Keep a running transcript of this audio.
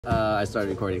I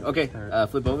started recording. Okay,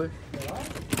 flip over.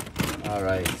 All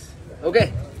right.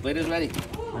 Okay, blade is ready.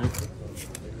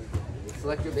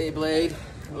 Select your Beyblade.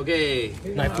 Okay.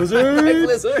 Knife Lizard. Knife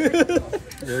Lizard.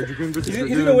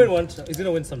 He's gonna win one. He's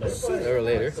gonna win someday. Sooner or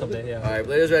later. Someday, yeah. All right,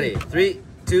 blade is ready. 3,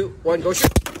 2, 1, go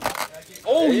shoot.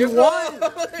 Oh, There you won!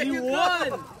 There You go.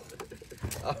 won!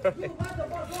 All right.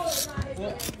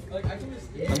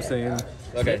 I'm saying.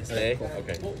 Okay, stay.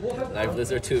 Okay. Knife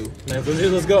Lizard 2. Knife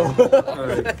Lizard, let's go.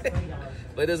 Alright.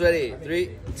 Blade is ready. 3,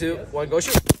 2, 1, go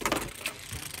shoot.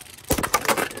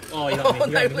 Oh, you got me. You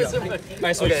Knife got me. Lizard.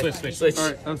 Nice, switch.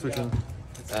 Alright, I'm switching.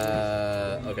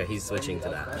 Okay, he's switching to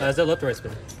that. Is that left or right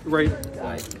spin? Right.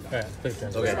 Right. Alright, please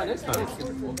turn. Okay. Wait, let's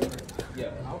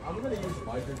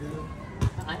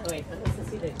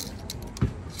see this.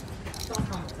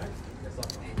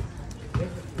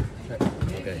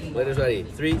 Okay, blade is ready.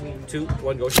 3, 2,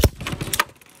 1, go shoot.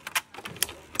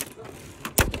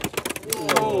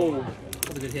 Oh! That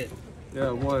was a good hit. Yeah,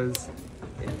 it was.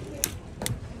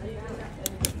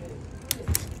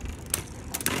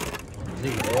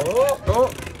 Oh!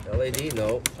 Oh! LAD,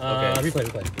 no. Okay.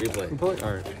 Replay. Replay.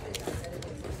 Alright.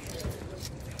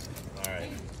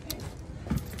 Alright.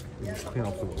 Just clean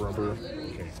off the rubber.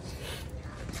 Okay.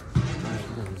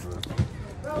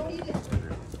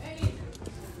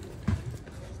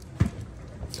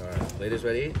 Alright, blade is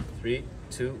ready. 3,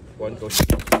 2, 1, go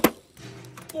shoot.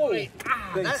 Oh! Wait,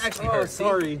 that actually Oh, hurt.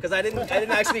 sorry. Because I didn't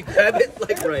actually grab it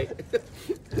like right.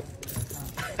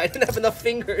 I didn't have enough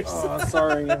fingers.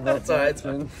 Sorry about That's alright. that.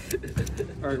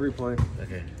 Alright, replay.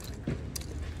 Okay.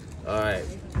 Alright.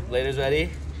 Blade is ready.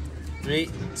 3,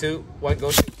 2, 1,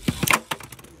 go shoot.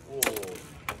 Whoa.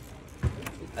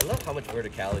 I love how much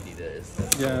verticality there is.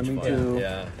 That's so Yeah, much me fun. too.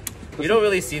 Yeah. You don't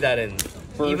really see that in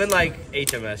First. even like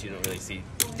HMS. You don't really see.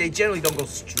 They generally don't go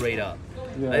straight up.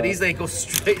 Yeah. Like these, they go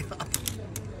straight up.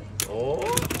 Oh.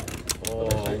 Oh.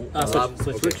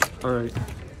 Switch. Alright.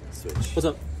 Switch. What's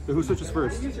up? Who switches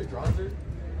first? You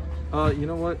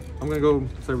know what? I'm gonna go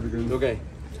Cyber Dragoon. Okay.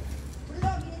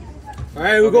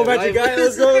 Alright, we'll go back to guy.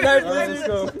 Let's go. Knife Alright, let's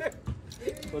Lizard. go.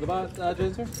 What about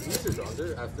Jason?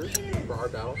 After for our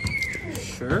battle,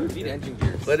 Sure. need engine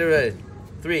gears. Blade is ready.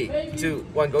 3, 2,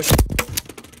 1, go shoot.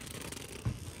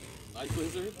 Knife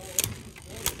Lizard.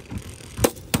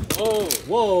 Oh,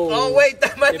 whoa. Oh wait,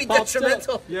 that might It be pops up.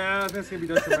 detrimental. Yeah, I think it's gonna be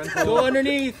detrimental. Go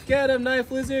underneath. Get him,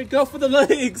 Knife Lizard. Go for the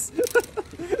legs.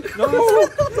 No!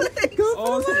 Legs.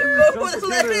 Oh, it's Go jump for the to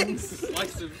get him. legs.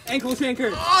 Slice of Ankle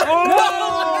shanker.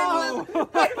 Oh, no!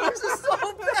 This is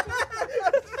so bad.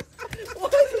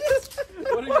 What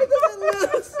did it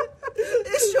lose?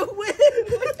 It should win.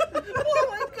 Oh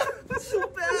my god, it's so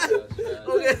bad.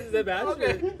 Okay. Is that bad?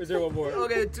 Okay. Or is there one more?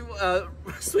 Okay,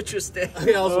 switch your stay.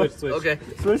 Okay, I'll switch. Okay.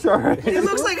 Switch, alright. It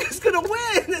looks like it's gonna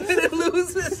win, and then it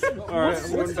loses. Alright,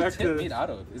 I'm going back tip made to. out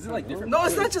of? Is it like different? No,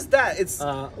 it's not just that. It's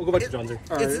We'll go back to John's. it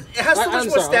has so much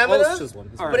more I'll stamina, choose one.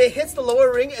 but it hits the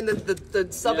lower ring, and the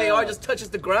sub AR just touches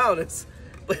the ground.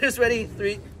 But it's ready.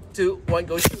 3, 2, 1,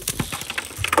 go shoot.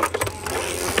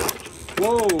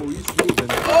 Whoa, he's moving.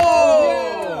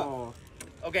 Oh!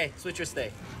 Okay, switch your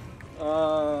stay.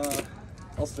 I'll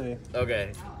stay.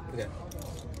 Okay. Okay.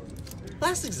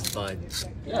 Plastics is fun.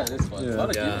 Yeah, it is fun. Yeah. A lot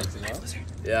of Yeah. gimmicks, you know?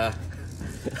 Yeah.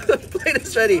 Blade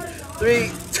is ready.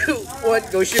 3, 2, 1,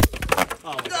 go shoot.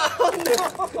 Oh,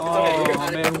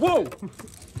 Oh, man. Whoa!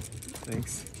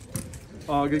 Thanks.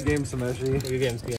 Oh, good game, Tomeshi. good games.